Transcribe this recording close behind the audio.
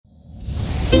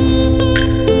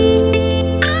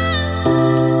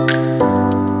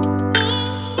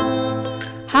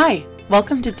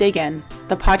Welcome to Dig In,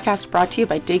 the podcast brought to you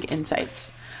by Dig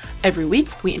Insights. Every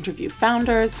week, we interview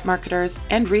founders, marketers,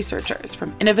 and researchers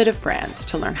from innovative brands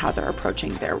to learn how they're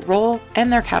approaching their role and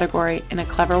their category in a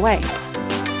clever way.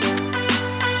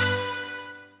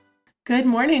 Good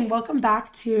morning. Welcome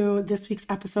back to this week's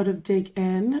episode of Dig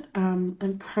In.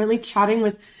 I'm currently chatting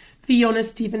with Fiona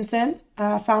Stevenson,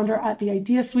 founder at the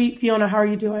Idea Suite. Fiona, how are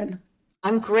you doing?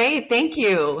 I'm great. Thank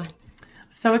you.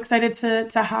 So excited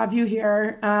to have you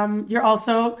here. You're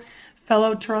also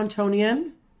fellow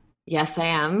Torontonian. Yes, I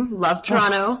am. Love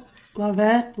Toronto. Love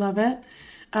it.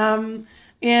 And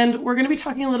we're going to be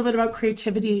talking a little bit about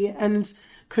creativity and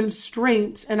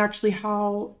constraints, and actually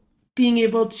how being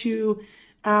able to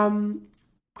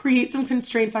create some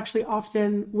constraints actually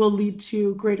often will lead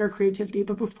to greater creativity.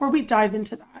 But before we dive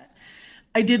into that,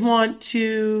 I did want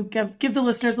to give the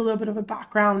listeners a little bit of a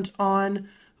background on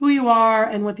who you are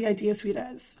and what the Idea Suite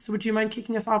is. So would you mind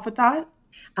kicking us off with that?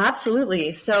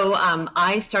 Absolutely. So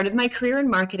I started my career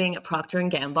in marketing at Procter &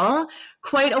 Gamble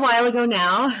quite a while ago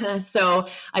now. So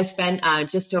I spent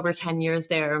just over 10 years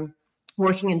there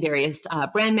working in various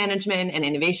brand management and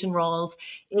innovation roles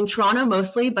in Toronto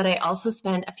mostly, but I also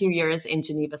spent a few years in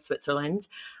Geneva, Switzerland.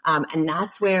 And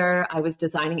that's where I was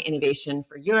designing innovation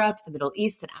for Europe, the Middle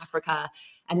East, and Africa.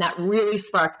 And that really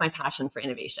sparked my passion for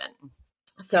innovation.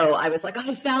 So I was like,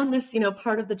 I found this,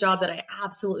 part of the job that I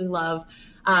absolutely love.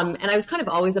 And I was kind of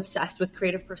always obsessed with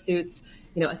creative pursuits,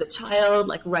 as a child,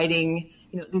 like writing,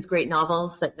 these great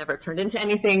novels that never turned into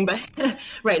anything, but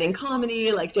writing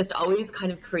comedy, like just always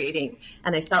kind of creating.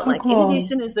 And I felt like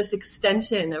innovation is this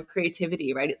extension of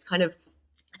creativity, right? It's kind of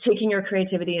taking your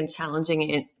creativity and challenging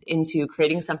it into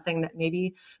creating something that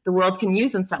maybe the world can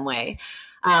use in some way.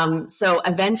 So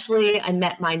eventually I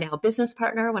met my now business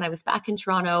partner when I was back in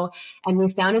Toronto, and we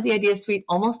founded the Idea Suite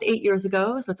almost 8 years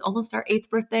ago. So it's almost our 8th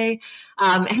birthday.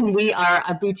 And we are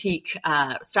a boutique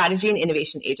strategy and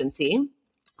innovation agency.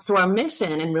 So our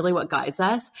mission, and really what guides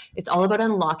us, it's all about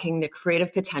unlocking the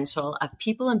creative potential of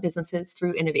people and businesses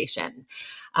through innovation.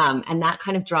 And that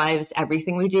kind of drives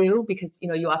everything we do, because,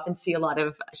 you often see a lot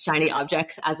of shiny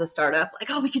objects as a startup,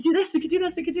 like, oh, we could do this, we could do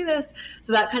this, we could do this.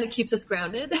 So that kind of keeps us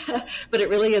grounded, but it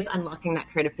really is unlocking that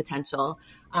creative potential.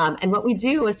 And what we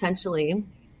do essentially,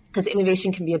 because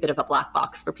innovation can be a bit of a black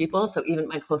box for people. So even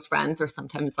my close friends are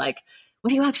sometimes like, what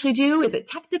do you actually do? Is it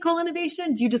technical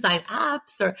innovation? Do you design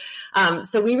apps? Or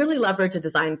so we really leverage a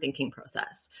design thinking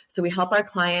process. So we help our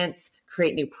clients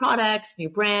create new products, new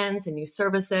brands, and new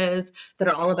services that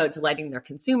are all about delighting their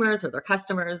consumers or their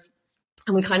customers.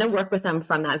 And we kind of work with them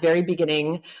from that very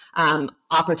beginning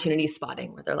opportunity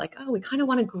spotting, where they're like, oh, we kind of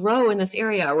want to grow in this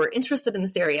area, or we're interested in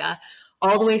this area,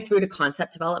 all the way through to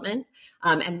concept development.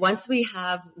 And once we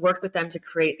have worked with them to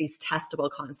create these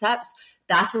testable concepts,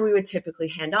 that's where we would typically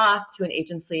hand off to an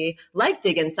agency like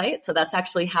Dig Insights. So that's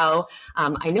actually how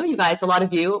I know you guys, a lot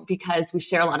of you, because we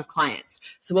share a lot of clients.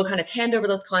 So we'll kind of hand over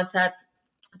those concepts.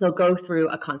 They'll go through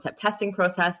a concept testing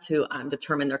process to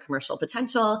determine their commercial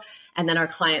potential. And then our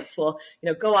clients will,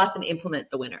 go off and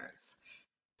implement the winners.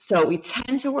 So we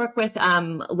tend to work with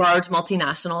large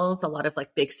multinationals, a lot of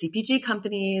like big CPG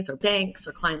companies or banks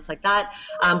or clients like that.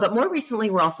 But more recently,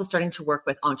 we're also starting to work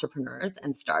with entrepreneurs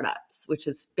and startups, which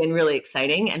has been really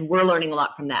exciting. And we're learning a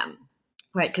lot from them,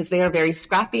 right? Because they are very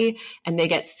scrappy and they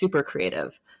get super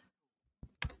creative.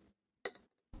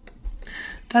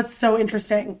 That's so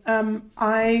interesting.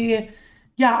 I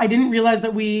didn't realize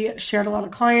that we shared a lot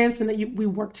of clients and that we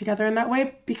work together in that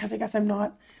way, because I guess I'm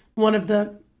not one of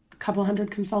the couple hundred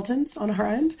consultants on our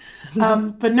end.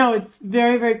 But no, it's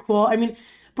very, very cool. I mean,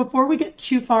 before we get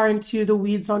too far into the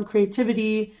weeds on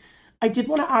creativity, I did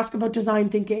want to ask about design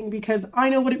thinking, because I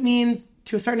know what it means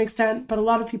to a certain extent, but a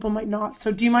lot of people might not.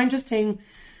 So do you mind just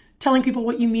telling people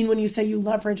what you mean when you say you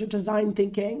leverage a design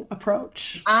thinking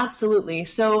approach? Absolutely.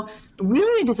 So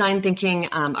really, a design thinking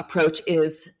approach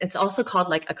it's also called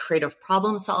like a creative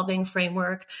problem solving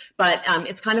framework, but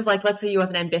it's kind of like, let's say you have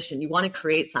an ambition, you want to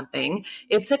create something.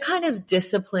 It's a kind of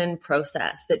disciplined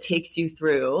process that takes you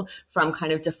through from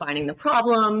kind of defining the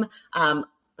problem,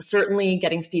 certainly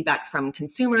getting feedback from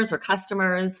consumers or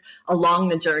customers along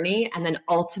the journey, and then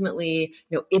ultimately,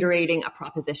 iterating a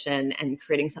proposition and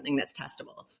creating something that's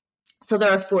testable. So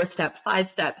there are 4-step,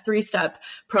 5-step, 3-step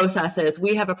processes.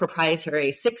 We have a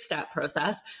proprietary 6-step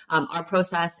process. Our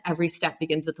process, every step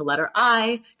begins with the letter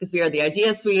I, because we are the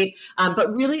Idea Suite.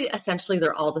 But really, essentially,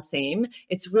 they're all the same.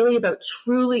 It's really about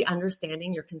truly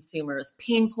understanding your consumers'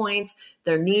 pain points,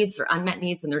 their needs, their unmet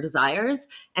needs, and their desires,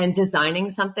 and designing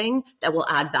something that will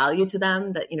add value to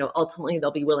them, that, ultimately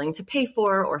they'll be willing to pay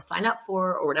for or sign up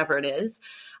for or whatever it is.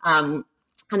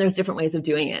 And there's different ways of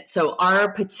doing it. So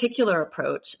our particular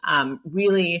approach,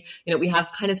 really, we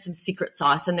have kind of some secret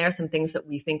sauce in there, some things that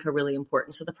we think are really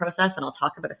important to the process. And I'll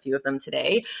talk about a few of them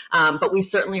today. But we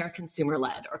certainly are consumer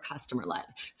led or customer led.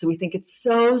 So we think it's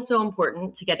so, so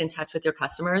important to get in touch with your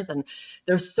customers. And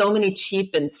there's so many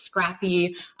cheap and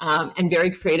scrappy, and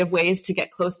very creative ways to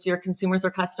get close to your consumers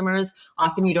or customers.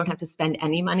 Often you don't have to spend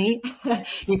any money.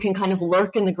 You can kind of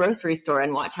lurk in the grocery store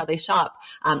and watch how they shop,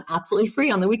 absolutely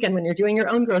free on the weekend when you're doing your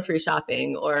own grocery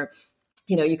shopping, or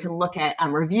you can look at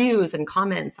reviews and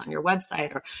comments on your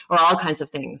website, or all kinds of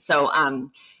things. So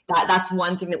that's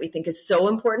one thing that we think is so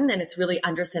important, and it's really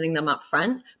understanding them up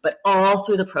front, but all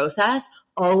through the process,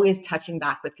 always touching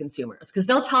back with consumers, because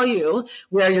they'll tell you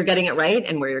where you're getting it right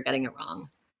and where you're getting it wrong.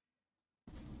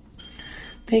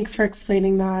 Thanks for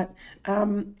explaining that.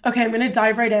 Okay, I'm going to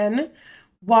dive right in.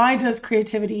 Why does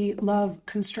creativity love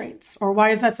constraints? Or why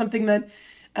is that something that,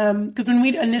 because when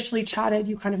we initially chatted,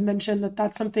 you kind of mentioned that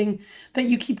that's something that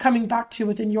you keep coming back to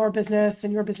within your business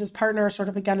and your business partner sort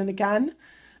of again and again.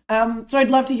 So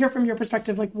I'd love to hear from your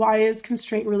perspective, like, why is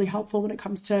constraint really helpful when it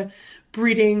comes to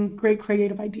breeding great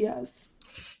creative ideas?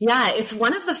 Yeah, it's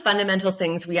one of the fundamental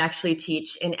things we actually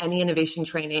teach in any innovation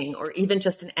training, or even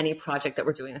just in any project that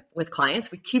we're doing with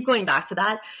clients. We keep going back to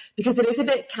that because it is a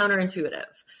bit counterintuitive.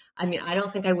 I mean, I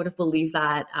don't think I would have believed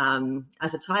that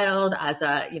as a child, as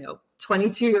a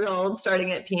 22-year-old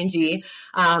starting at P&G.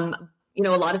 A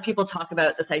lot of people talk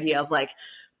about this idea of like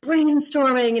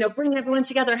brainstorming, bring everyone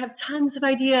together, have tons of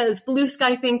ideas, blue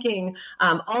sky thinking,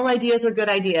 all ideas are good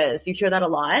ideas. You hear that a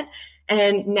lot.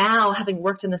 And now, having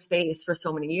worked in the space for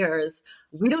so many years,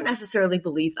 we don't necessarily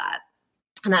believe that.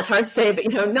 And that's hard to say,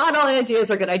 but not all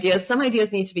ideas are good ideas. Some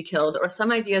ideas need to be killed, or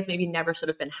some ideas maybe never should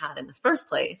have been had in the first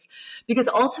place, because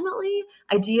ultimately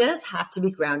ideas have to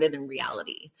be grounded in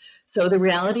reality. So the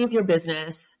reality of your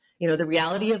business, the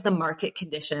reality of the market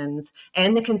conditions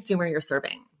and the consumer you're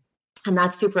serving. And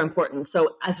that's super important.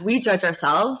 So as we judge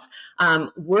ourselves,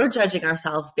 we're judging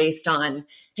ourselves based on,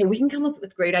 hey, we can come up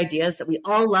with great ideas that we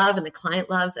all love and the client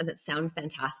loves and that sound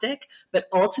fantastic. But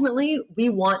ultimately, we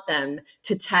want them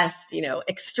to test,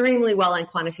 extremely well in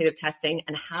quantitative testing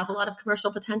and have a lot of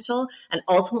commercial potential. And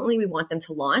ultimately, we want them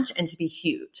to launch and to be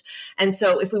huge. And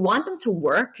so if we want them to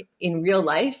work in real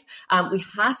life, we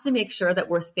have to make sure that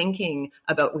we're thinking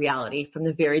about reality from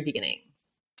the very beginning.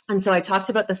 And so I talked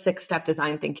about the 6-step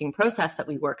design thinking process that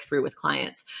we work through with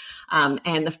clients.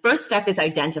 And the first step is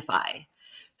identify.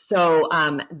 So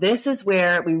this is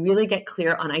where we really get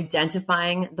clear on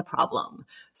identifying the problem.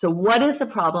 So what is the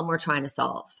problem we're trying to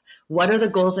solve? What are the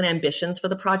goals and ambitions for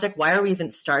the project? Why are we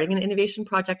even starting an innovation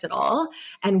project at all?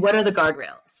 And what are the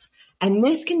guardrails? And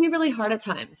this can be really hard at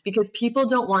times because people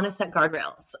don't want to set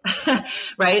guardrails,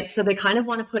 right? So they kind of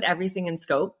want to put everything in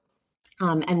scope.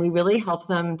 And we really help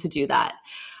them to do that,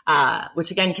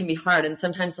 which again can be hard. And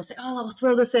sometimes they'll say, "Oh, we'll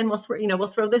throw this in. We'll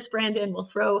throw this brand in. We'll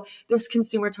throw this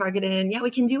consumer target in. Yeah,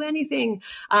 we can do anything."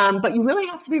 But you really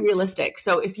have to be realistic.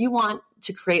 So if you want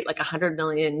to create like $100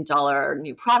 million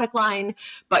new product line,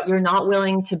 but you're not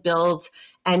willing to build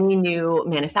any new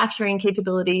manufacturing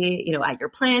capability, at your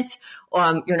plant,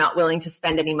 you're not willing to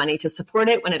spend any money to support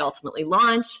it when it ultimately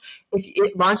launches.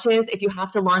 If you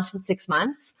have to launch in 6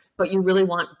 months, but you really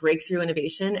want breakthrough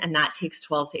innovation, and that takes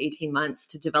 12 to 18 months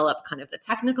to develop kind of the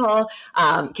technical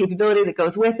capability that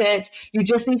goes with it. You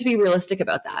just need to be realistic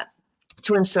about that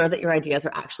to ensure that your ideas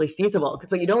are actually feasible.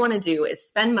 Because what you don't want to do is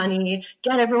spend money,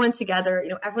 get everyone together,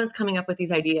 everyone's coming up with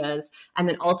these ideas, and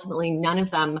then ultimately none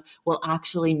of them will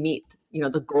actually meet,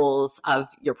 the goals of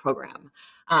your program.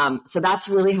 So that's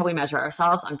really how we measure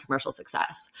ourselves on commercial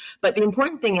success. But the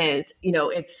important thing is,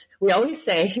 we always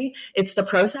say it's the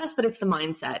process, but it's the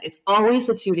mindset. It's always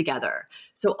the two together.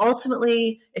 So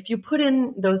ultimately, if you put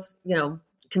in those,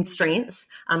 constraints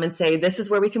and say, this is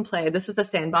where we can play, this is the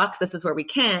sandbox, this is where we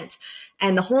can't,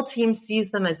 and the whole team sees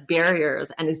them as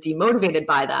barriers and is demotivated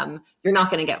by them, you're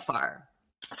not going to get far.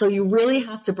 So you really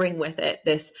have to bring with it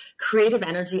this creative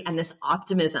energy and this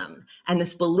optimism and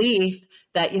this belief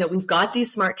that, we've got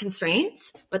these smart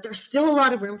constraints, but there's still a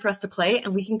lot of room for us to play,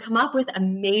 and we can come up with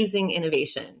amazing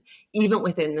innovation, even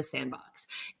within the sandbox.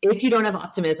 If you don't have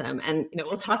optimism, and,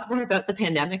 we'll talk more about the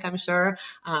pandemic, I'm sure,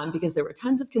 because there were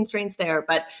tons of constraints there,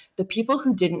 but the people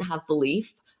who didn't have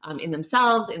belief in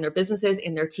themselves, in their businesses,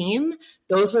 in their team,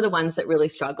 those were the ones that really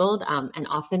struggled. And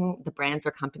often the brands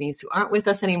or companies who aren't with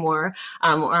us anymore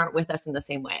or aren't with us in the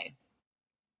same way.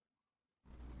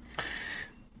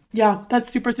 Yeah,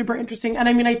 that's super, super interesting. And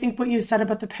I think what you said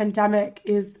about the pandemic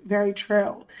is very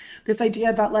true. This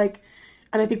idea that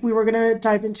and I think we were going to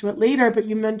dive into it later, but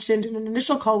you mentioned in an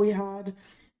initial call we had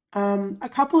a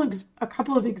couple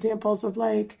of examples of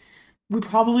we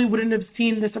probably wouldn't have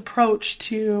seen this approach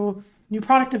to new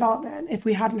product development if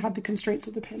we hadn't had the constraints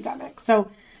of the pandemic. So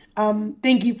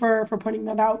thank you for pointing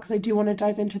that out, because I do want to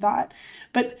dive into that.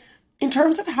 But in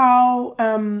terms of how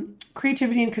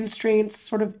creativity and constraints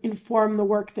sort of inform the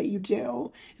work that you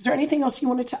do, is there anything else you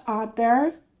wanted to add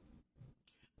there?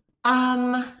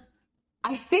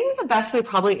 I think the best way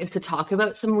probably is to talk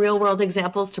about some real world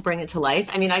examples to bring it to life.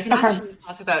 I mean, I can actually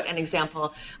talk about an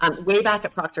example way back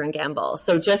at Procter and Gamble.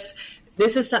 So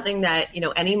this is something that,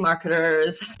 any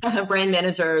marketers, brand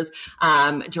managers,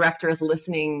 directors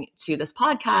listening to this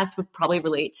podcast would probably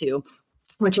relate to,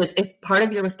 which is if part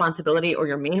of your responsibility or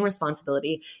your main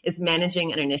responsibility is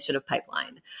managing an initiative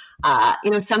pipeline.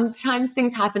 Sometimes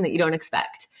things happen that you don't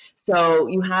expect. So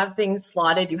you have things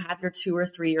slotted, you have your 2 or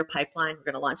 3 year pipeline. We're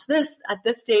going to launch this at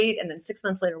this date, and then 6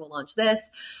 months later, we'll launch this.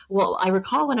 Well, I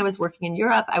recall when I was working in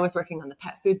Europe, I was working on the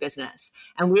pet food business,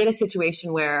 and we had a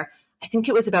situation where I think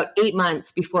it was about 8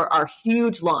 months before our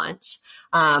huge launch,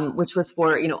 which was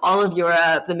for, all of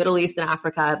Europe, the Middle East and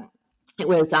Africa. It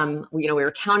was, we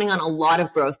were counting on a lot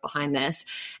of growth behind this,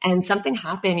 and something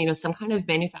happened, some kind of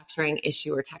manufacturing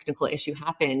issue or technical issue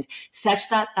happened such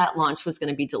that launch was going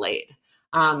to be delayed.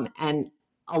 And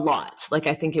a lot,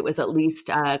 I think it was at least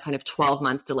a kind of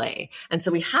 12-month delay. And so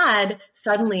we had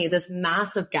suddenly this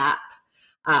massive gap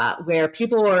where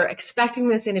people were expecting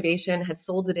this innovation, had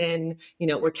sold it in,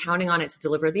 were counting on it to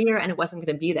deliver the year, and it wasn't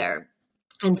going to be there.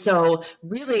 And so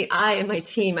really I and my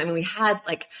team, we had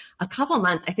a couple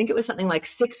months, I think it was something like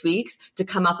 6 weeks to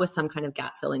come up with some kind of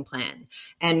gap filling plan.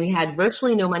 And we had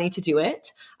virtually no money to do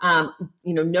it,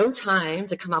 no time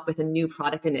to come up with a new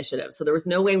product initiative. So there was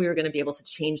no way we were going to be able to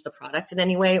change the product in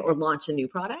any way or launch a new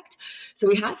product. So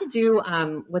we had to do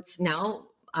what's now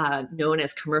known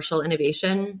as commercial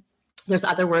innovation. There's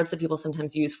other words that people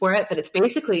sometimes use for it, but it's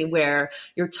basically where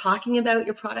you're talking about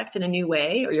your product in a new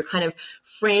way, or you're kind of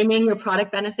framing your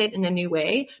product benefit in a new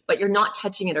way, but you're not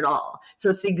touching it at all.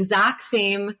 So it's the exact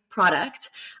same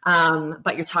product,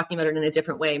 but you're talking about it in a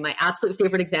different way. My absolute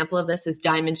favorite example of this is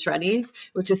Diamond Shreddies,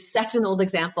 which is such an old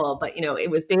example, but it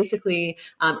was basically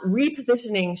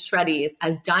repositioning Shreddies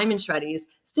as Diamond Shreddies,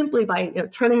 simply by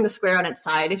turning the square on its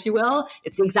side, if you will.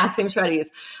 It's the exact same Shreddies.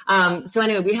 So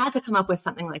anyway, we had to come up with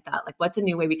something like that. What's a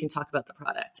new way we can talk about the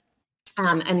product?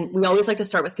 And we always like to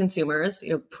start with consumers.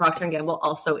 Procter & Gamble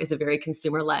also is a very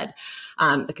consumer-led.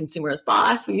 The consumer is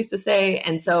boss, we used to say.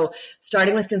 And so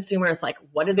starting with consumers,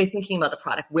 what are they thinking about the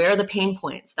product? Where are the pain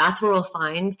points? That's where we'll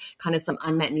find kind of some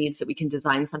unmet needs that we can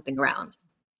design something around.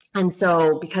 And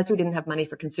so because we didn't have money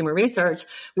for consumer research,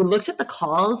 we looked at the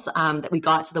calls that we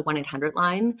got to the 1-800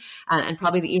 line and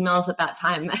probably the emails at that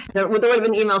time. There would have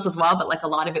been emails as well, but a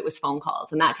lot of it was phone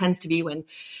calls. And that tends to be when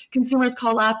consumers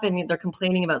call up and they're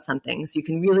complaining about something. So you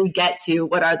can really get to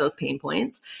what are those pain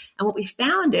points. And what we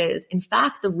found is, in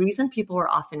fact, the reason people were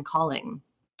often calling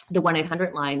the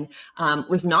 1-800 line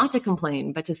was not to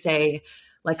complain, but to say,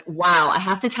 wow, I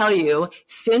have to tell you,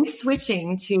 since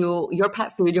switching to your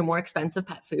pet food, your more expensive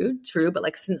pet food, true,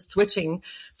 but since switching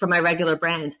from my regular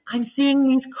brand, I'm seeing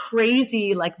these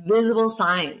crazy, visible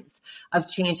signs of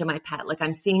change in my pet.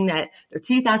 I'm seeing that their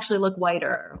teeth actually look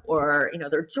whiter, or,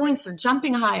 their joints are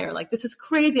jumping higher. This is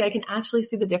crazy. I can actually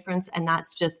see the difference. And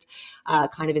that's just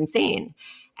kind of insane.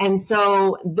 And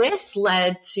so this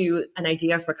led to an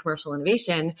idea for commercial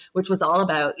innovation, which was all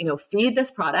about, feed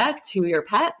this product to your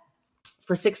pet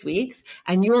for 6 weeks,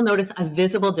 and you will notice a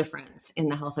visible difference in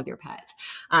the health of your pet.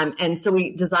 And so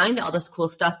we designed all this cool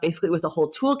stuff. Basically, it was a whole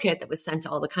toolkit that was sent to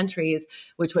all the countries,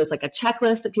 which was a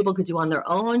checklist that people could do on their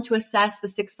own to assess the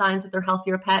 6 signs that they're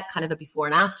healthier pet, kind of a before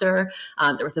and after.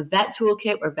 There was a vet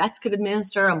toolkit where vets could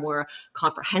administer a more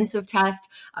comprehensive test,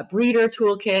 a breeder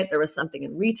toolkit. There was something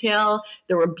in retail.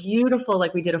 There were beautiful,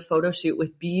 we did a photo shoot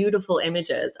with beautiful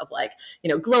images of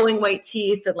glowing white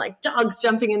teeth and dogs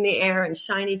jumping in the air and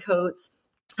shiny coats.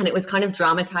 And it was kind of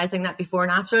dramatizing that before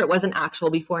and after. It wasn't actual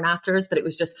before and afters, but it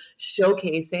was just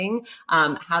showcasing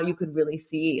how you could really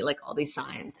see all these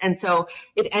signs. And so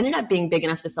it ended up being big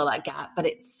enough to fill that gap, but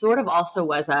it sort of also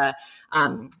was a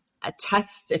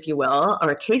test, if you will,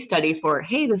 or a case study for,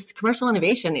 hey, this commercial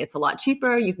innovation, it's a lot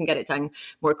cheaper. You can get it done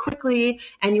more quickly.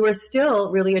 And you are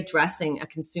still really addressing a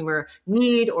consumer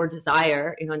need or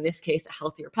desire, in this case, a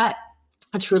healthier pet,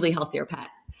 a truly healthier pet.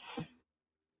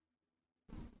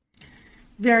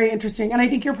 Very interesting. And I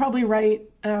think you're probably right.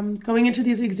 Going into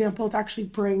these examples actually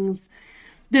brings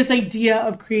this idea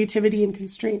of creativity and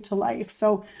constraint to life.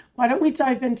 So why don't we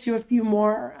dive into a few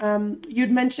more? You'd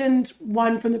mentioned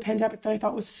one from the pandemic that I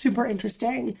thought was super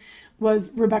interesting was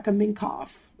Rebecca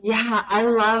Minkoff. Yeah, I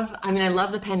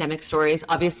love the pandemic stories.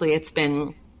 Obviously, it's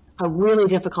been a really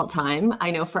difficult time.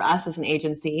 I know for us as an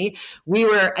agency, we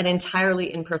were an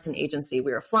entirely in-person agency.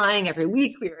 We were flying every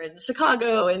week. We were in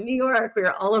Chicago and New York. We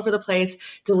were all over the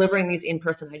place delivering these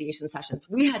in-person ideation sessions.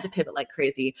 We had to pivot like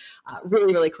crazy,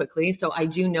 really, really quickly. So I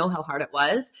do know how hard it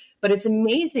was, but it's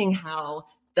amazing how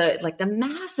the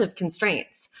massive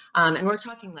constraints. And we're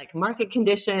talking like market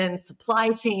conditions, supply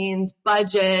chains,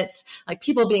 budgets, like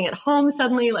people being at home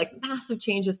suddenly, like massive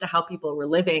changes to how people were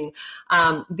living.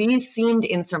 These seemed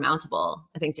insurmountable,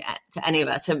 I think, to any of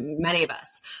us, to many of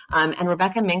us. And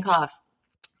Rebecca Minkoff,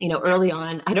 early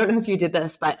on, I don't know if you did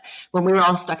this, but when we were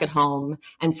all stuck at home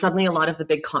and suddenly a lot of the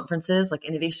big conferences, like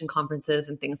innovation conferences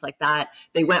and things like that,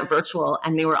 they went virtual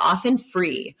and they were often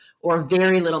free or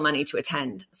very little money to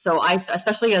attend. So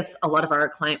especially as a lot of our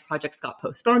client projects got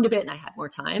postponed a bit and I had more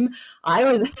time, I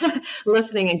was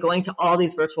listening and going to all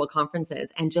these virtual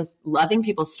conferences and just loving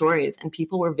people's stories. And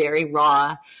people were very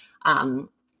raw,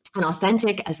 and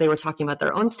authentic as they were talking about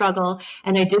their own struggle.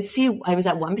 And I was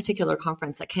at one particular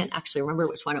conference, I can't actually remember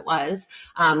which one it was,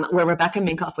 where Rebecca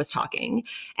Minkoff was talking.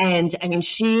 And I mean,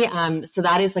 so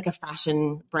that is like a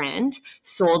fashion brand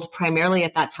sold primarily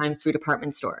at that time through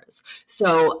department stores.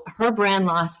 So her brand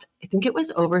lost, I think it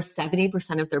was over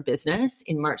 70% of their business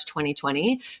in March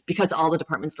 2020 because all the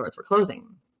department stores were closing.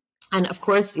 And of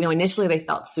course, initially they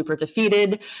felt super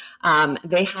defeated.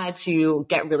 They had to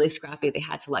get really scrappy. They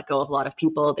had to let go of a lot of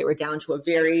people. They were down to a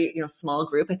very, small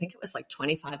group. I think it was like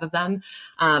 25 of them.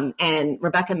 And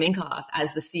Rebecca Minkoff,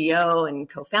 as the CEO and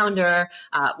co-founder,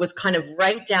 was kind of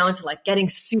right down to like getting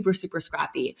super, super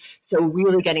scrappy. So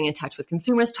really getting in touch with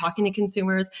consumers, talking to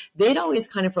consumers. They'd always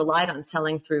kind of relied on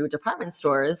selling through department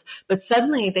stores, but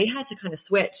suddenly they had to kind of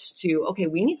switch to, okay,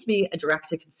 we need to be a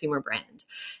direct-to-consumer brand.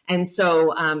 And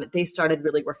so they started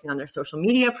really working on their social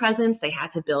media presence. They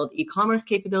had to build e-commerce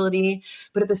capability.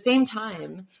 But at the same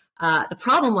time, the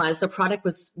problem was the product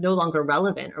was no longer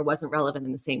relevant or wasn't relevant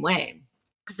in the same way.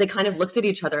 Because they kind of looked at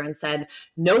each other and said,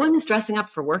 no one is dressing up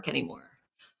for work anymore.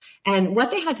 And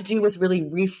what they had to do was really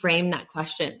reframe that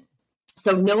question.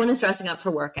 So no one is dressing up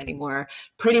for work anymore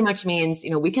pretty much means,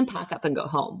 we can pack up and go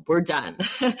home. We're done.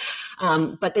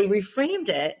 But they reframed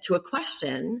it to a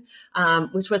question,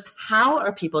 which was, how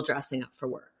are people dressing up for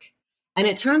work? And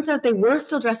it turns out they were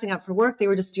still dressing up for work. They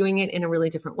were just doing it in a really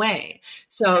different way.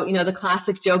 So, the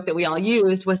classic joke that we all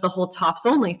used was the whole tops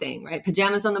only thing, right?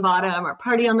 Pajamas on the bottom or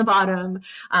party on the bottom,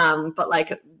 but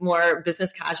like more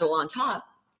business casual on top.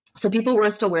 So people were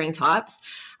still wearing tops.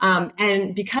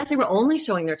 And because they were only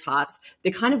showing their tops, they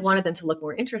kind of wanted them to look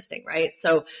more interesting, right?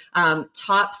 So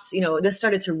tops, this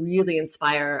started to really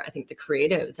inspire, I think, the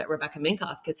creatives at Rebecca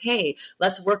Minkoff because, hey,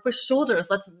 let's work with shoulders.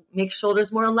 Let's make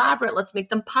shoulders more elaborate. Let's make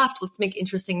them puffed. Let's make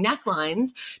interesting necklines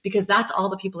because that's all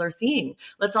the people are seeing.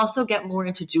 Let's also get more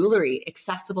into jewelry,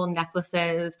 accessible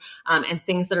necklaces, and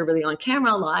things that are really on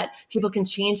camera a lot. People can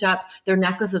change up their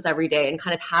necklaces every day and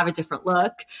kind of have a different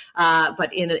look,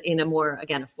 but in a more,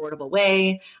 again, affordable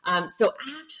way. So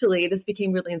actually, this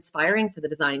became really inspiring for the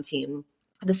design team.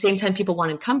 At the same time, people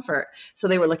wanted comfort. So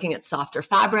they were looking at softer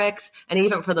fabrics. And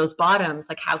even for those bottoms,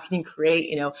 like how can you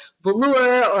create,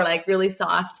 velour or like really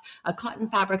soft cotton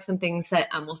fabrics and things that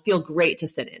will feel great to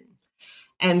sit in.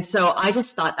 And so I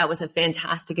just thought that was a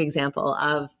fantastic example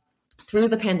of, through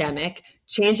the pandemic,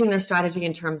 changing their strategy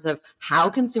in terms of how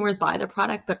consumers buy their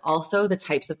product, but also the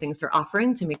types of things they're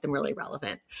offering to make them really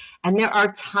relevant. And there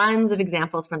are tons of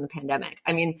examples from the pandemic.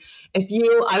 I mean,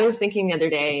 I was thinking the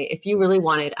other day, if you really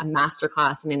wanted a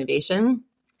masterclass in innovation,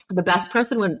 the best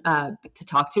person to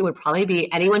talk to would probably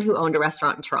be anyone who owned a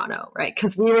restaurant in Toronto, right?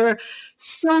 Because we were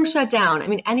so shut down. I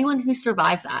mean, anyone who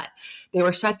survived that, they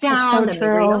were shut down, then they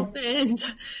reopened,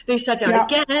 they shut down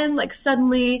again. Like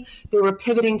suddenly they were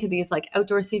pivoting to these like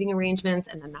outdoor seating arrangements,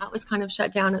 and then that was kind of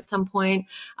shut down at some point.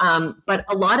 But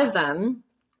a lot of them,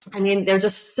 I mean, they're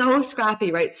just so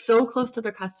scrappy, right? So close to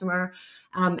their customer.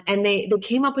 And they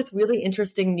came up with really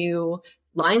interesting new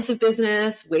lines of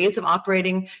business, ways of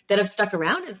operating that have stuck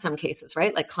around in some cases,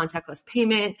 right? Like contactless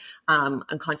payment, and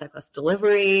contactless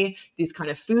delivery, these kind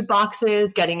of food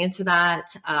boxes, getting into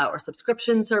that, or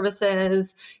subscription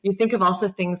services. You think of also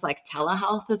things like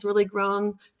telehealth has really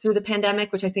grown through the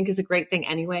pandemic, which I think is a great thing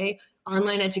anyway.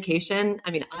 Online education.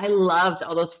 I mean, I loved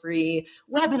all those free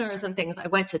webinars and things. I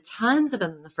went to tons of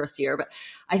them in the first year, but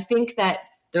I think that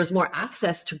there's more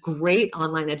access to great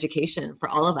online education for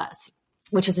all of us,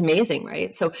 which is amazing,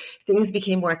 right? So things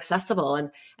became more accessible.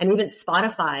 And even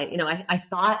Spotify, I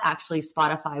thought actually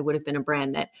Spotify would have been a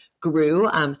brand that grew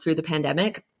through the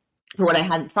pandemic. But what I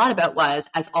hadn't thought about was,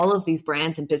 as all of these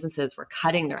brands and businesses were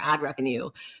cutting their ad revenue,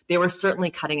 they were certainly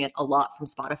cutting it a lot from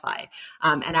Spotify.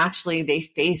 And actually, they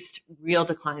faced real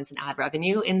declines in ad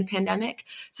revenue in the pandemic.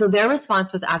 So their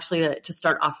response was actually to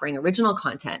start offering original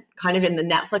content, kind of in the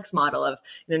Netflix model of,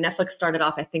 Netflix started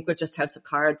off, I think, with just House of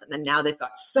Cards, and then now they've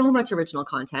got so much original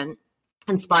content.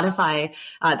 And Spotify,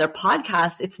 their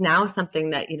podcast, it's now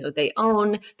something that, they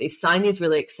own. They've signed these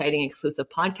really exciting exclusive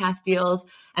podcast deals.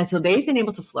 And so they've been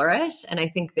able to flourish. And I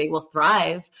think they will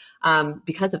thrive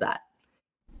because of that.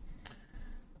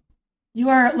 You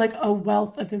are like a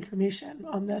wealth of information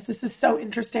on this. This is so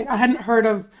interesting. I hadn't heard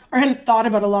of, or I hadn't thought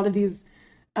about a lot of these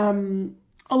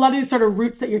sort of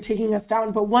routes that you're taking us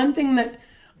down. But one thing that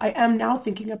I am now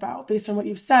thinking about, based on what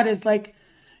you've said, is like,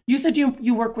 you said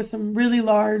you work with some really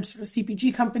large sort of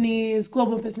CPG companies,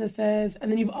 global businesses, and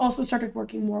then you've also started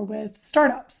working more with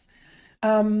startups.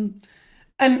 And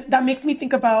that makes me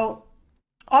think about,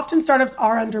 often startups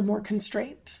are under more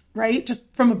constraint, right?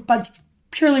 Just from a budget,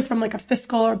 purely from like a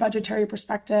fiscal or budgetary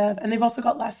perspective. And they've also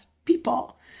got less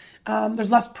people.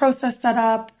 There's less process set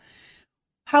up.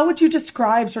 How would you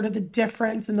describe sort of the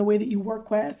difference in the way that you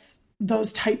work with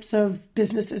those types of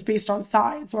businesses based on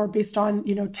size or based on,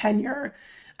 tenure?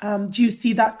 Do you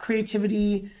see that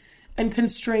creativity and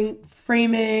constraint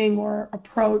framing or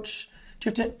approach? Do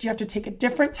you have to take a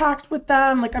different tact with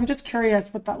them? Like, I'm just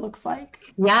curious what that looks like.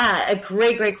 Yeah, a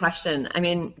great question. I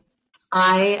mean,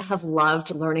 I have loved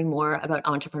learning more about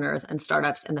entrepreneurs and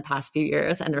startups in the past few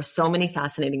years, and there's so many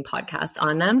fascinating podcasts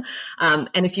on them.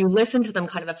 And if you listen to them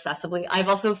kind of obsessively, I've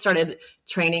also started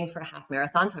training for a half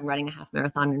marathon. So I'm running a half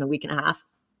marathon in a week and a half.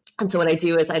 And so what I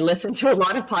do is I listen to a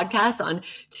lot of podcasts on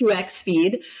 2x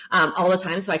speed all the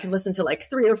time. So I can listen to like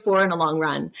 3 or 4 in a long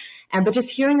run. But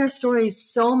just hearing their stories,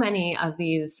 so many of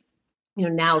these,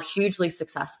 now hugely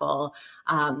successful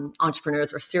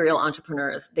entrepreneurs or serial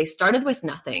entrepreneurs, they started with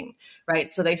nothing,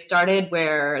 right? So they started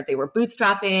where they were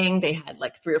bootstrapping. They had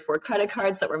like 3 or 4 credit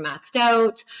cards that were maxed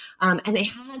out. And they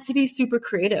had to be super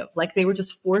creative. Like they were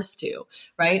just forced to,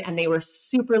 right? And they were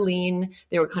super lean.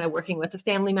 They were kind of working with a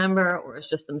family member or it's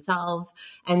just themselves.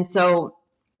 And so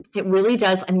it really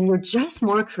does. I mean, you're just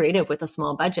more creative with a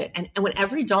small budget. And when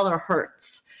every dollar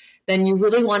hurts, then you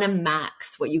really want to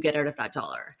max what you get out of that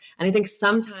dollar. And I think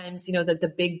sometimes, that the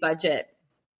big budget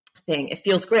thing, it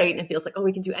feels great and it feels like, oh,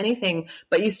 we can do anything,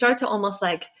 but you start to almost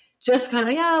like just kind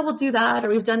of, yeah, we'll do that. Or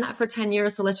we've done that for 10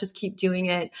 years. So let's just keep doing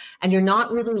it. And you're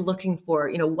not really looking for,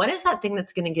 what is that thing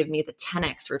that's going to give me the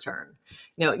 10x return?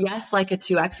 Yes, like a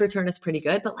 2x return is pretty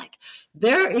good, but like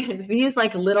these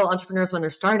like little entrepreneurs when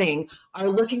they're starting are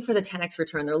looking for the 10x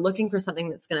return. They're looking for something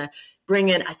that's going to bring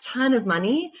in a ton of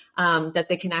money that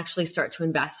they can actually start to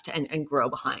invest and grow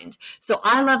behind. So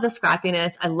I love the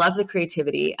scrappiness. I love the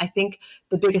creativity. I think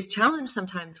the biggest challenge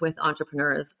sometimes with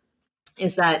entrepreneurs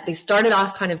is that they started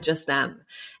off kind of just them,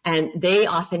 and they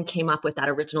often came up with that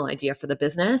original idea for the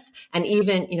business. And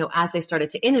even, as they started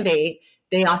to innovate,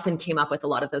 they often came up with a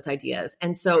lot of those ideas.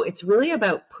 And so it's really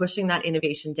about pushing that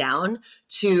innovation down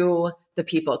to the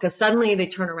people, because suddenly they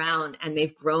turn around and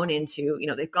they've grown into,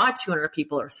 they've got 200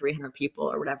 people or 300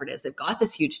 people or whatever it is. They've got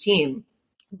this huge team.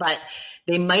 But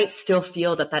they might still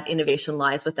feel that innovation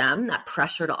lies with them, that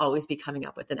pressure to always be coming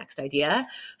up with the next idea.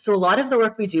 So a lot of the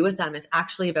work we do with them is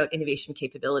actually about innovation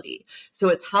capability. So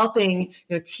it's helping,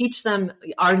 teach them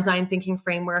our design thinking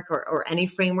framework or any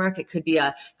framework. It could be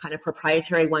a kind of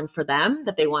proprietary one for them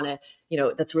that they want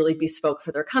to, that's really bespoke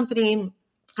for their company.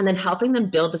 And then helping them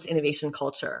build this innovation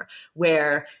culture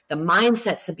where the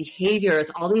mindsets, the behaviors,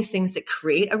 all these things that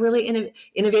create a really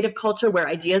innovative culture where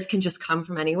ideas can just come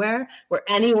from anywhere, where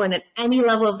anyone at any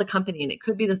level of the company, and it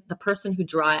could be the person who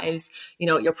drives,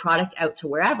 your product out to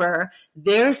wherever,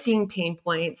 they're seeing pain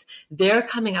points, they're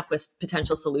coming up with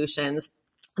potential solutions.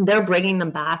 They're bringing them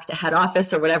back to head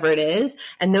office or whatever it is.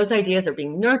 And those ideas are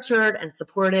being nurtured and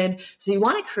supported. So you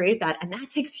want to create that. And that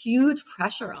takes huge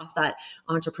pressure off that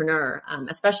entrepreneur,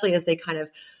 especially as they kind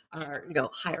of are,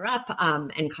 higher up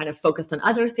and kind of focused on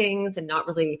other things and not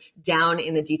really down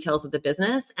in the details of the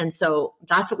business. And so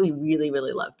that's what we really,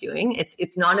 really love doing.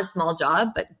 It's not a small job,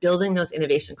 but building those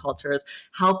innovation cultures,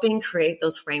 helping create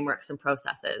those frameworks and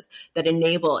processes that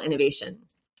enable innovation.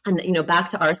 And, back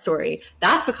to our story,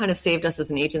 that's what kind of saved us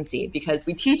as an agency, because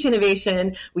we teach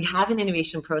innovation, we have an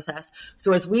innovation process.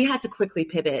 So as we had to quickly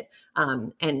pivot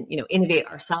and, innovate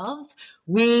ourselves,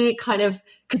 we kind of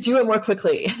could do it more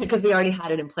quickly because we already had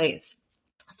it in place.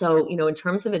 So, in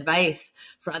terms of advice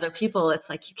for other people, it's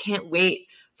like you can't wait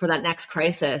for that next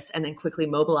crisis and then quickly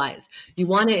mobilize. You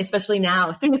want to, especially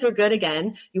now, things are good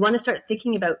again. You want to start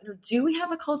thinking about, do we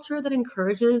have a culture that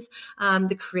encourages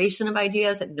the creation of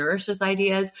ideas, that nourishes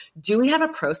ideas? Do we have a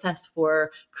process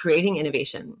for creating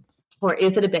innovation? Or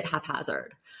is it a bit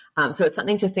haphazard? So it's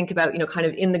something to think about, kind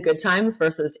of in the good times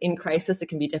versus in crisis. It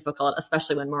can be difficult,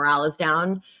 especially when morale is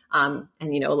down. And,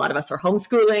 a lot of us are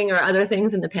homeschooling or other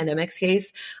things in the pandemic's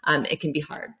case. It can be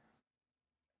hard.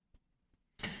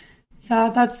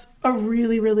 Yeah, that's a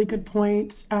really, really good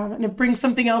point. And it brings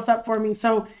something else up for me.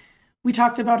 So we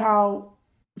talked about how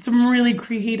some really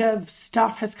creative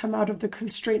stuff has come out of the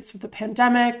constraints of the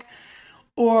pandemic,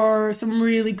 or some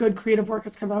really good creative work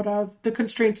has come out of the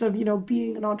constraints of,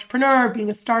 being an entrepreneur, being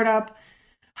a startup.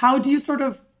 How do you sort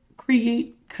of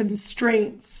create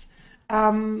constraints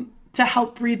to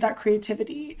help breed that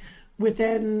creativity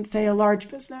within, say, a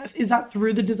large business? Is that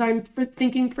through the design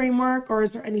thinking framework, or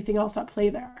is there anything else at play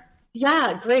there?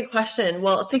 Yeah, great question.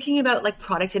 Well, thinking about like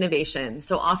product innovation.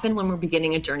 So often when we're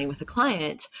beginning a journey with a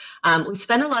client, we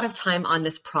spend a lot of time on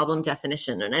this problem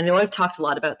definition. And I know I've talked a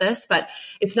lot about this, but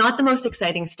it's not the most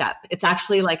exciting step. It's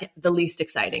actually like the least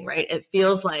exciting, right? It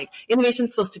feels like innovation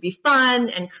is supposed to be fun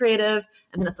and creative.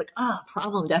 And then it's like,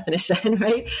 problem definition,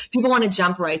 right? People want to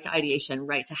jump right to ideation,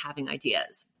 right to having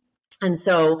ideas. And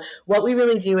so what we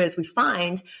really do is we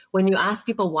find when you ask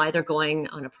people why they're going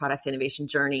on a product innovation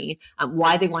journey,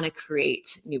 why they want to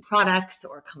create new products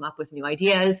or come up with new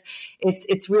ideas,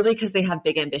 it's really because they have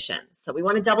big ambitions. So we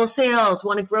want to double sales, we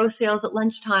want to grow sales at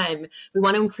lunchtime, we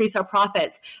want to increase our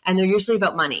profits, and they're usually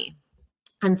about money.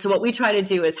 And so what we try to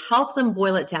do is help them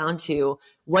boil it down to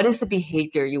what is the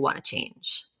behavior you want to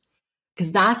change?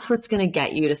 Because that's what's going to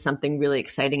get you to something really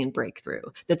exciting and breakthrough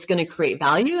that's going to create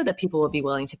value that people will be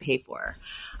willing to pay for.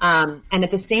 And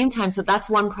at the same time, so that's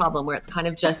one problem where it's kind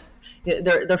of just,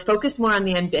 they're focused more on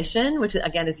the ambition, which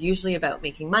again is usually about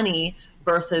making money,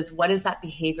 versus what is that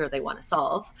behavior they want to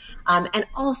solve. And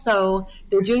also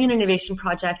they're doing an innovation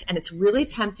project and it's really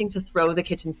tempting to throw the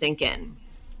kitchen sink in.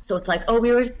 So it's like,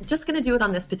 we were just going to do it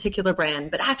on this particular brand,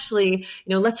 but actually,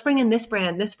 let's bring in this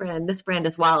brand, this brand, this brand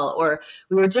as well. Or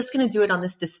we were just going to do it on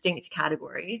this distinct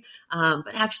category.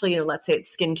 But actually, let's say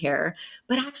it's skincare,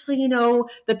 but actually,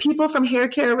 the people from hair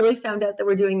care really found out that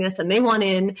we're doing this and they want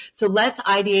in. So let's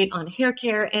ideate on hair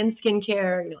care and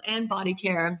skincare, and body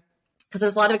care, because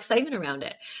there's a lot of excitement around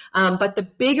it. But the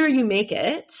bigger you make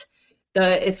it,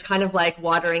 it's kind of like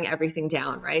watering everything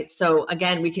down, right? So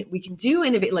again, we can do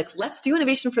innovate, like let's do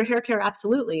innovation for hair care,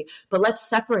 absolutely, but let's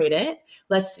separate it.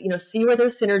 Let's, see where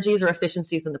there's synergies or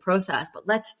efficiencies in the process, but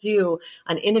let's do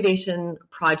an innovation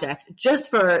project just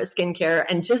for skincare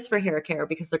and just for hair care,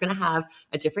 because they're going to have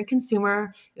a different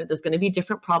consumer. There's going to be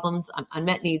different problems,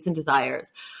 unmet needs and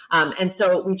desires. And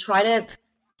so we try to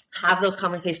have those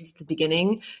conversations at the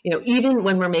beginning, even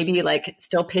when we're maybe like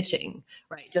still pitching,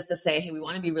 right? Just to say, hey, we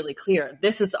want to be really clear.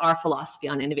 This is our philosophy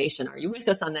on innovation. Are you with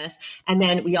us on this? And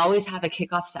then we always have a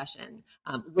kickoff session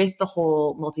with the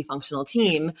whole multifunctional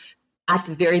team at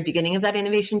the very beginning of that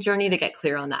innovation journey to get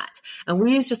clear on that. And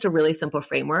we use just a really simple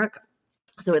framework.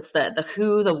 So it's the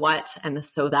who, the what, and the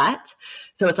so that.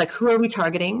 So it's like, who are we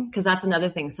targeting? Because that's another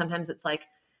thing. Sometimes it's like,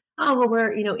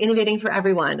 we're, innovating for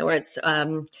everyone, or it's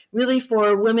really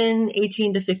for women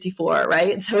 18 to 54,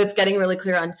 right? So it's getting really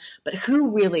clear on, but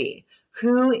who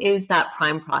is that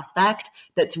prime prospect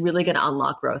that's really going to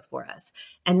unlock growth for us?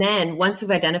 And then once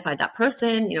we've identified that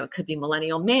person, it could be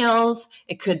millennial males,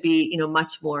 it could be,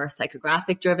 much more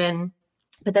psychographic driven,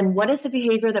 but then what is the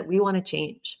behavior that we want to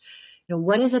change?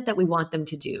 What is it that we want them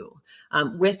to do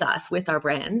with us, with our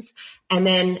brands? And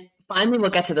then finally,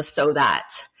 we'll get to the so that.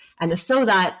 And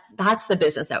that's the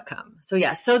business outcome. So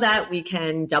yeah, so that we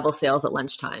can double sales at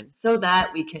lunchtime, so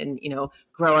that we can,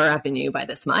 grow our revenue by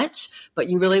this much. But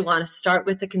you really want to start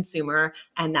with the consumer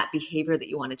and that behavior that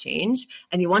you want to change.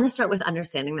 And you want to start with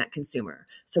understanding that consumer.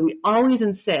 So we always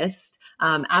insist,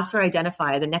 after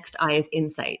identify, the next I is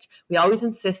insight. We always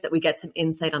insist that we get some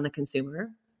insight on the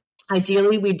consumer.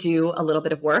 Ideally, we do a little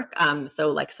bit of work,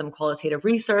 so like some qualitative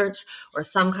research or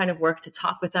some kind of work to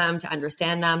talk with them, to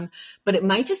understand them. But it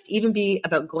might just even be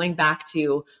about going back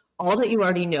to all that you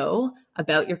already know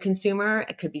about your consumer.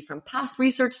 It could be from past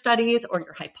research studies or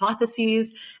your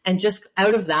hypotheses, and just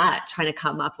out of that, trying to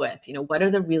come up with, what are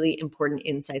the really important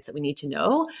insights that we need to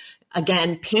know?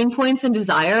 Again, pain points and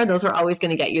desire, those are always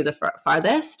going to get you the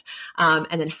farthest. And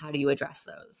then how do you address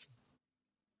those?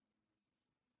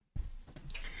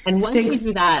 And once you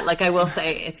do that, like I will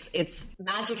say, it's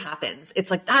magic happens. It's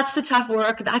like, that's the tough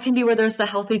work. That can be where there's the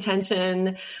healthy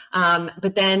tension.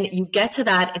 But then you get to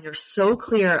that and you're so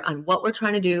clear on what we're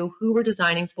trying to do, who we're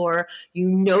designing for,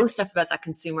 stuff about that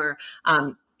consumer.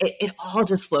 it all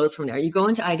just flows from there. You go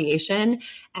into ideation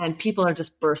and people are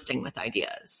just bursting with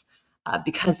ideas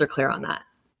because they're clear on that.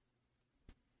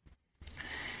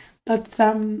 That's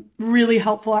really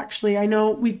helpful, actually. I know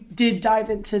we did dive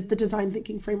into the design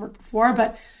thinking framework before,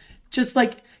 but just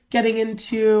like getting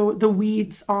into the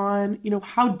weeds on,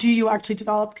 how do you actually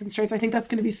develop constraints? I think that's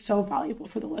going to be so valuable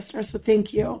for the listeners. So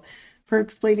thank you for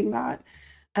explaining that.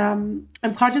 I'm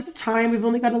conscious of time. We've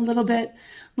only got a little bit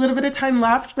of time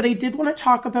left, but I did want to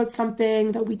talk about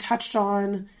something that we touched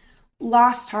on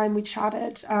last time we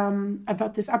chatted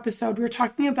about this episode. We were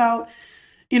talking about,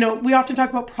 we often talk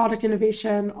about product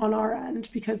innovation on our end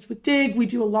because with Dig, we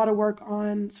do a lot of work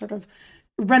on sort of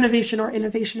renovation or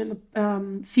innovation in the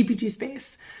CPG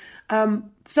space.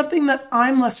 Something that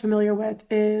I'm less familiar with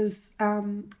is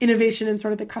innovation in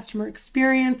sort of the customer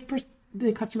experience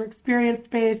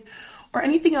space, or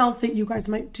anything else that you guys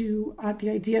might do at the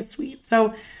Idea Suite.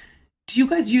 So do you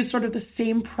guys use sort of the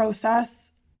same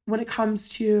process when it comes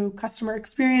to customer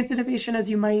experience innovation as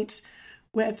you might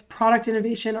with product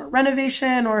innovation or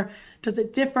renovation, or does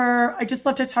it differ? I just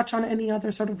love to touch on any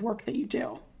other sort of work that you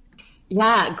do.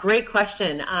 Yeah, great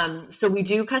question. So we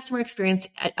do customer experience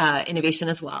innovation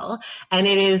as well, and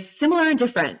it is similar and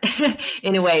different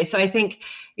in a way. So I think,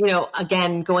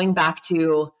 again, going back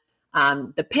to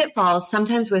the pitfalls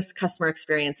sometimes with customer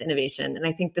experience innovation, and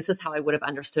I think this is how I would have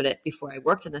understood it before I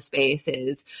worked in the space,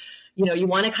 is, you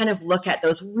want to kind of look at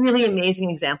those really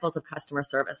amazing examples of customer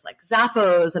service like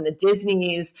Zappos and the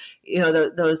Disneys,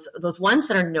 those ones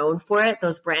that are known for it,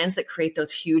 those brands that create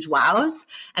those huge wows.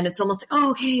 And it's almost like,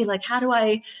 oh, okay, like how do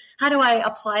I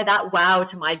apply that wow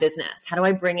to my business? How do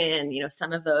I bring in,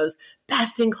 some of those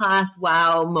best in class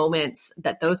wow moments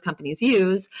that those companies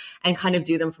use and kind of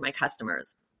do them for my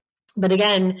customers? But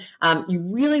again, you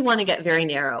really want to get very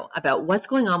narrow about what's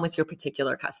going on with your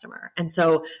particular customer. And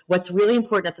so what's really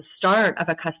important at the start of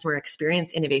a customer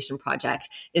experience innovation project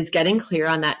is getting clear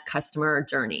on that customer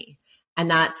journey.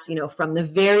 And that's, from the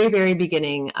very, very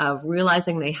beginning of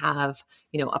realizing they have,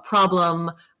 a problem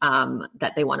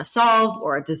that they want to solve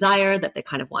or a desire that they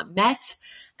kind of want met.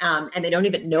 And they don't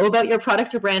even know about your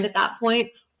product or brand at that point,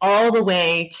 all the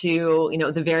way to,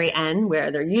 the very end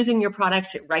where they're using your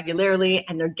product regularly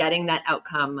and they're getting that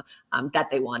outcome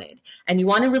that they wanted. And you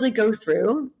want to really go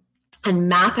through and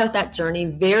map out that journey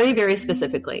very, very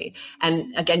specifically.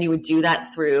 And again, you would do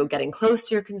that through getting close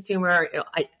to your consumer.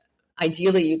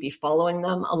 Ideally, you'd be following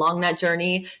them along that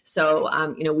journey.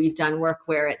 So, we've done work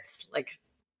where it's like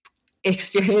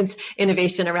experience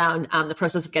innovation around the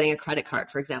process of getting a credit card,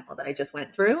 for example, that I just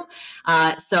went through.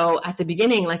 So at the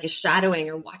beginning, like is shadowing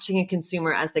or watching a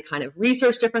consumer as they kind of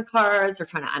research different cards or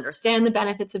trying to understand the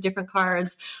benefits of different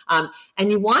cards.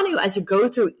 And you want to, as you go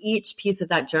through each piece of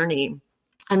that journey,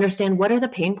 understand what are the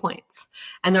pain points,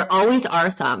 and there always are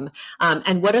some,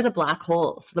 and what are the black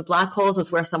holes. The black holes is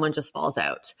where someone just falls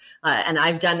out, and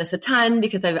I've done this a ton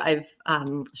because I've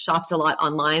shopped a lot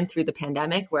online through the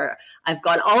pandemic, where I've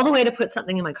gone all the way to put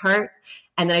something in my cart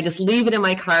and then I just leave it in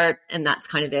my cart and that's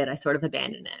kind of it. I sort of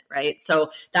abandon it, right?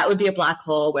 So that would be a black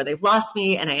hole where they've lost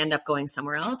me and I end up going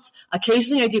somewhere else.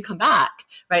 Occasionally I do come back,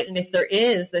 right? And if there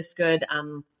is this good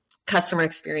customer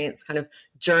experience kind of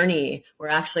journey where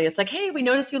actually it's like, hey, we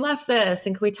noticed you left this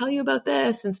and can we tell you about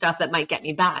this and stuff, that might get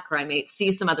me back, or I might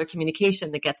see some other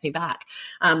communication that gets me back.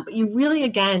 But you really,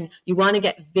 again, you want to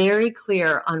get very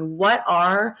clear on what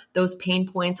are those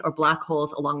pain points or black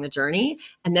holes along the journey.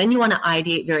 And then you want to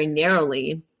ideate very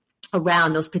narrowly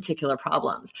around those particular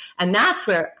problems. And that's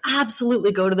where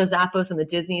absolutely go to the Zappos and the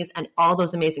Disneys and all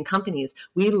those amazing companies.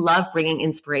 We love bringing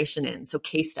inspiration in, so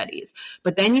case studies.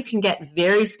 But then you can get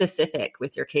very specific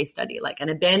with your case study, like an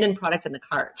abandoned product in the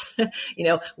cart.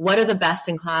 What are the best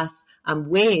in class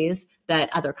ways that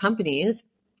other companies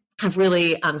have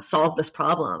really solved this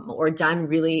problem or done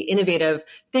really innovative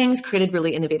things, created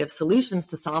really innovative solutions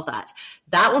to solve that.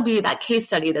 That will be that case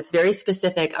study that's very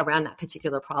specific around that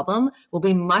particular problem will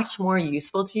be much more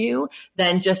useful to you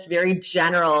than just very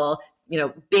general,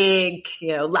 big,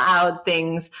 loud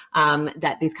things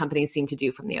that these companies seem to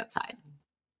do from the outside.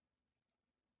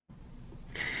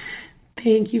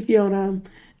 Thank you, Fiona.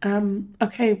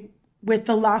 Okay, with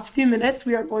the last few minutes,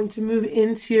 we are going to move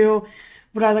into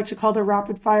what I like to call the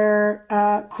rapid fire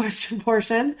question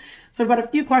portion. So I've got a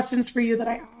few questions for you that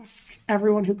I ask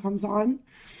everyone who comes on.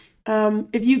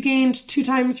 If you gained 2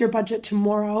 times your budget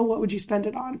tomorrow, what would you spend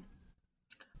it on?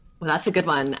 Well, that's a good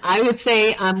one. I would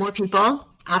say more people.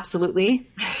 Absolutely.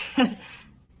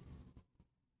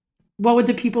 What would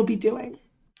the people be doing?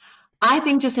 I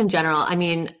think just in general,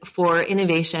 for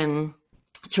innovation,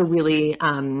 to really,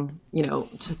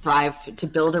 to thrive, to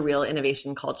build a real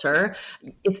innovation culture,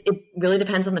 it really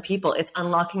depends on the people. It's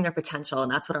unlocking their potential.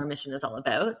 And that's what our mission is all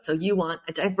about. So you want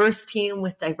a diverse team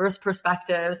with diverse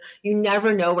perspectives. You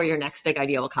never know where your next big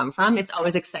idea will come from. It's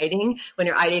always exciting when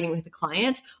you're ideating with a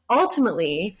client.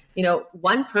 Ultimately,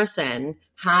 one person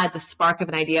had the spark of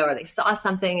an idea, or they saw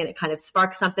something and it kind of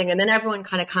sparks something, and then everyone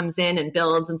kind of comes in and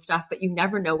builds and stuff, but you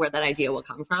never know where that idea will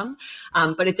come from.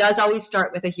 But it does always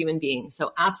start with a human being.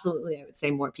 So absolutely, I would say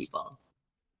more people.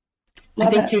 I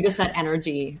think too, just that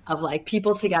energy of like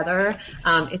people together.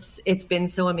 It's been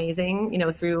so amazing,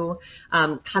 through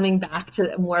coming back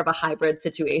to more of a hybrid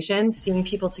situation, seeing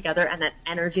people together, and that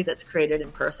energy that's created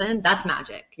in person. That's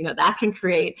magic. That can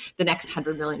create the next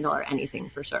 $100 million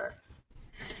anything for sure.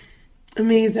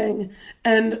 Amazing.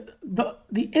 And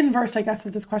the inverse, I guess,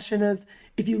 of this question is,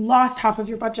 if you lost half of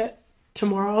your budget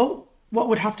tomorrow, what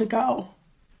would have to go?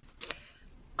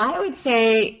 I would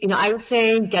say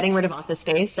getting rid of office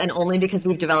space, and only because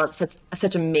we've developed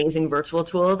such amazing virtual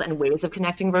tools and ways of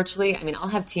connecting virtually. I mean, I'll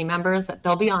have team members that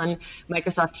they'll be on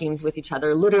Microsoft Teams with each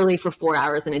other literally for 4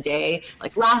 hours in a day,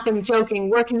 like laughing, joking,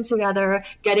 working together,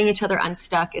 getting each other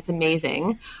unstuck. It's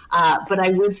amazing. But I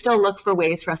would still look for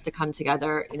ways for us to come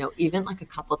together, even like a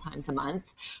couple times a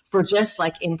month for just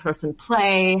like in-person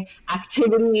play,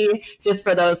 activity, just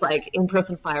for those like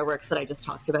in-person fireworks that I just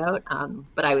talked about.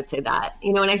 But I would say that,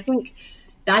 and I think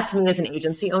that's me as an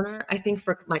agency owner. I think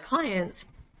for my clients,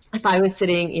 if I was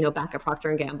sitting, back at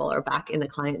Procter & Gamble or back in the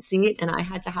client seat and I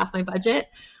had to half my budget,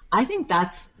 I think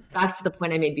that's back to the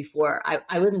point I made before.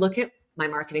 I would look at my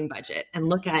marketing budget and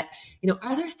look at,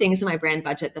 are there things in my brand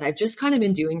budget that I've just kind of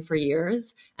been doing for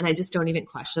years and I just don't even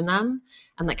question them?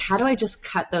 And like, how do I just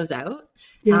cut those out?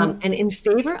 Yeah. And in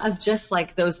favor of just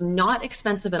like those not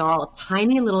expensive at all,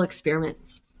 tiny little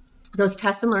experiments, those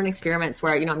test and learn experiments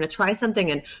where, I'm going to try something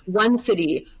in one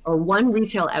city or one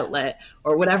retail outlet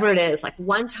or whatever it is, like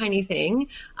one tiny thing.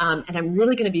 And I'm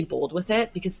really going to be bold with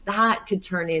it, because that could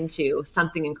turn into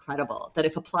something incredible that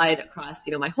if applied across,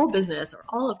 my whole business or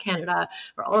all of Canada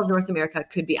or all of North America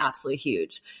could be absolutely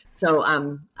huge. So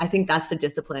I think that's the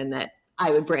discipline that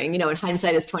I would bring, in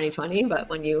hindsight is 2020, but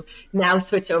when you now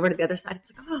switch over to the other side,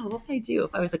 it's like, oh, what would I do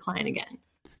if I was a client again?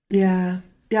 Yeah.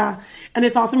 Yeah. And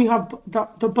it's awesome you have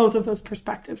the both of those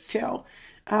perspectives too,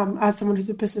 as someone who's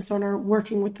a business owner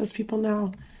working with those people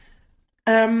now.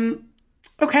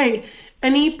 Okay.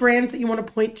 Any brands that you want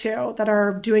to point to that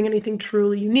are doing anything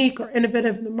truly unique or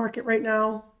innovative in the market right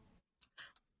now?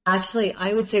 Actually,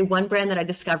 I would say one brand that I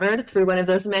discovered through one of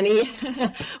those many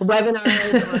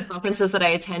webinars or conferences that I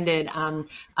attended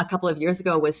a couple of years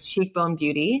ago was Cheekbone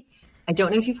Beauty. I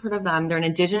don't know if you've heard of them. They're an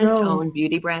Indigenous-owned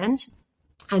beauty brand.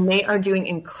 And they are doing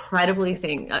incredible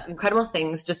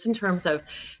things just in terms of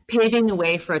paving the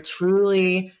way for a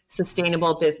truly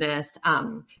sustainable business.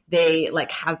 They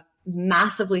have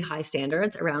massively high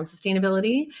standards around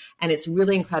sustainability, and it's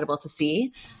really incredible to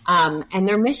see. And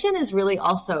their mission is really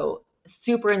also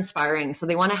super inspiring. So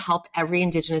they want to help every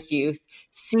Indigenous youth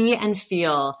see and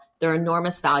feel their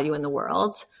enormous value in the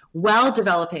world while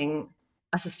developing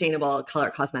a sustainable color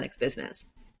cosmetics business.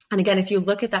 And again, if you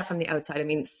look at that from the outside, I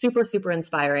mean, super, super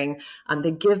inspiring.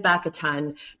 They give back a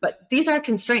ton, but these are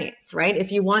constraints, right?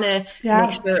 If you want to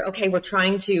make sure, okay, we're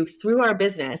trying to, through our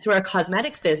business, through our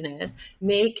cosmetics business,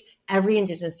 make every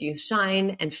Indigenous youth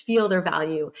shine and feel their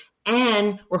value.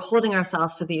 And we're holding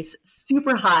ourselves to these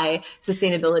super high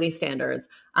sustainability standards.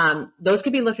 Those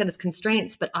could be looked at as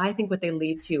constraints, but I think what they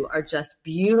lead to are just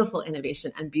beautiful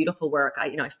innovation and beautiful work.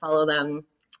 I follow them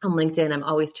on LinkedIn. I'm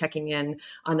always checking in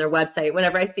on their website.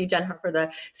 Whenever I see Jen Harper,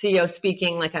 the CEO,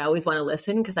 speaking, I always want to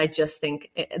listen, because I just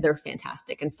think they're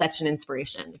fantastic and such an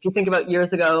inspiration. If you think about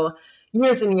years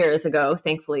and years ago,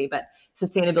 thankfully, but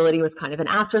sustainability was kind of an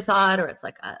afterthought, or it's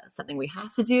something we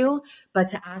have to do. But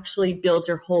to actually build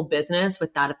your whole business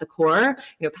with that at the core,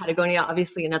 Patagonia,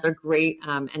 obviously another great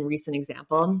and recent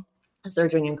example, as they're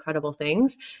doing incredible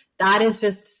things. That is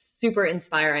just super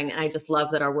inspiring. And I just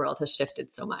love that our world has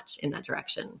shifted so much in that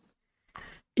direction.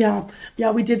 Yeah.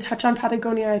 We did touch on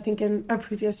Patagonia, I think, in a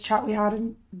previous chat we had,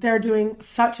 and they're doing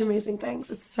such amazing things.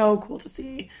 It's so cool to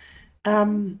see.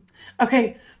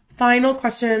 Okay. Final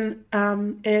question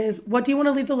is, what do you want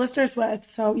to leave the listeners with?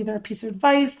 So either a piece of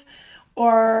advice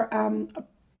or,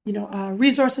 a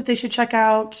resource that they should check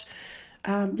out.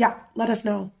 Let us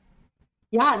know.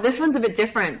 Yeah, this one's a bit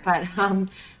different, but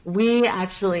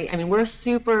we're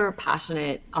super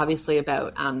passionate, obviously,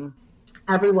 about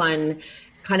everyone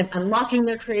kind of unlocking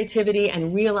their creativity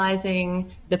and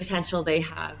realizing the potential they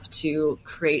have to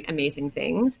create amazing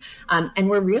things. And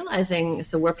we're realizing,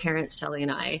 so we're parents, Shelley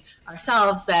and I,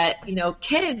 ourselves, that,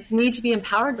 kids need to be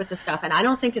empowered with this stuff. And I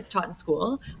don't think it's taught in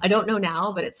school. I don't know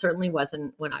now, but it certainly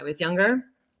wasn't when I was younger.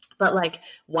 But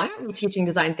why aren't we teaching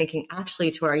design thinking actually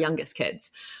to our youngest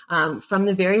kids from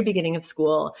the very beginning of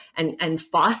school and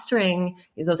fostering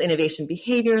those innovation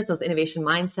behaviors, those innovation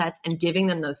mindsets, and giving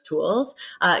them those tools?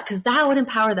 Because that would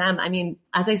empower them. I mean,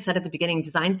 as I said at the beginning,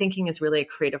 design thinking is really a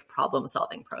creative problem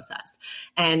solving process.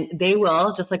 And they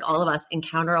will, just like all of us,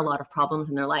 encounter a lot of problems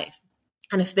in their life.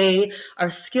 And if they are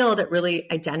skilled at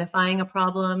really identifying a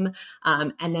problem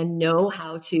and then know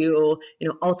how to,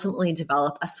 ultimately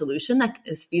develop a solution that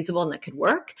is feasible and that could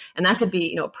work, and that could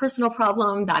be, a personal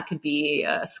problem, that could be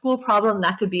a school problem,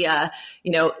 that could be a,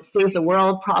 save the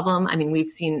world problem. I mean, we've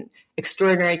seen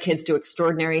extraordinary kids do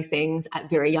extraordinary things at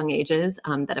very young ages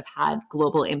that have had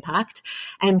global impact.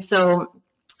 And so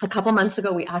a couple months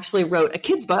ago, we actually wrote a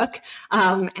kid's book,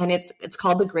 and it's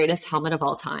called The Greatest Helmet of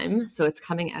All Time. So it's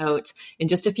coming out in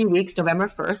just a few weeks, November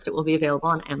 1st. It will be available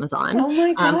on Amazon. Oh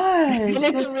my gosh, and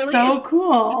it's really so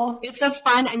cool. It's a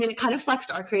fun, it kind of flexed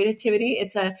our creativity.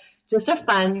 It's just a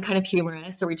fun kind of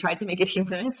humorous, so we tried to make it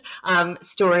humorous,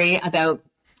 story about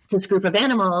this group of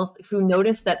animals who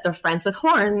notice that their friends with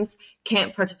horns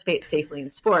can't participate safely in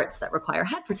sports that require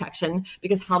head protection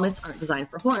because helmets aren't designed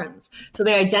for horns. So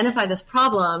they identify this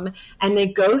problem and they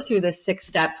go through this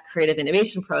 6-step creative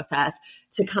innovation process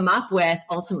to come up with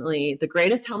ultimately the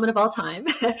greatest helmet of all time,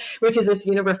 which is this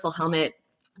universal helmet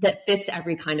that fits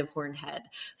every kind of horn head.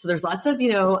 So there's lots of,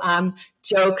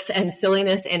 jokes and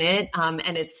silliness in it.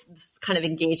 And it's this kind of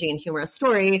engaging and humorous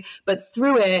story, but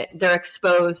through it, they're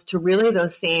exposed to really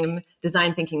those same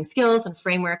design thinking skills and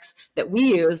frameworks that we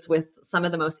use with some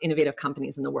of the most innovative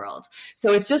companies in the world.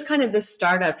 So it's just kind of this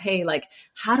start of, hey,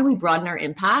 how do we broaden our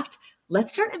impact?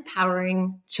 Let's start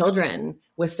empowering children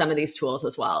with some of these tools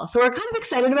as well. So we're kind of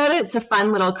excited about it. It's a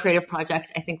fun little creative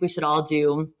project. I think we should all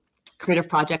do creative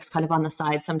projects kind of on the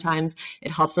side sometimes.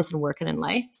 It helps us in work and in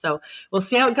life. So we'll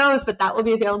see how it goes, but that will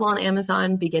be available on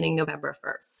Amazon beginning November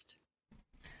 1st.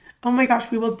 Oh my gosh,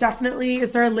 we will definitely,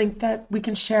 is there a link that we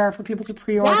can share for people to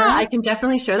pre-order? Yeah, I can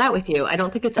definitely share that with you. I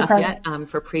don't think it's up yet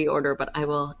for pre-order, but I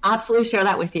will absolutely share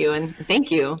that with you. And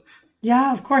thank you.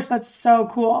 Yeah, of course. That's so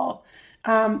cool.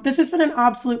 This has been an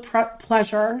absolute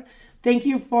pleasure. Thank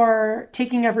you for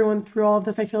taking everyone through all of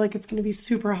this. I feel like it's going to be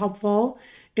super helpful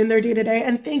in their day-to-day.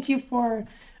 And thank you for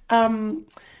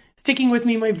sticking with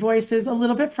me. My voice is a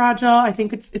little bit fragile. I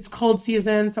think it's cold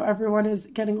season, so everyone is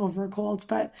getting over a cold.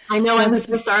 But I know, I'm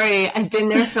so sorry. I've been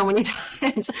there so many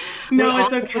times. No,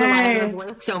 it's okay. I've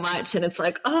worked so much, and it's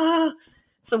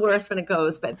it's the worst when it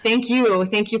goes. But thank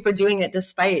you for doing it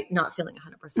despite not feeling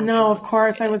 100%. No, of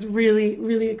course. I was really,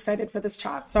 really excited for this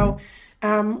chat. So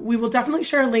we will definitely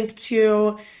share a link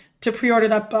to pre-order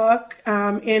that book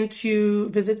and to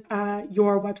visit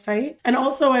your website. And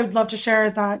also, I would love to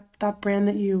share that brand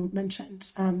that you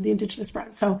mentioned, the Indigenous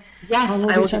brand. So yes,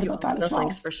 we'll I will chat give you about that those as well.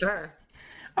 links for sure.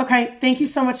 Okay, thank you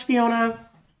so much, Fiona.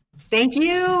 Thank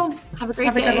you. Have a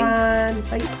great day. Have a good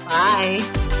one. Bye. Bye.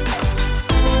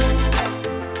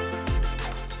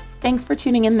 Thanks for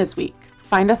tuning in this week.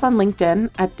 Find us on LinkedIn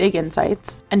at Dig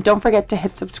Insights, and don't forget to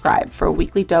hit subscribe for a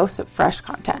weekly dose of fresh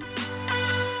content.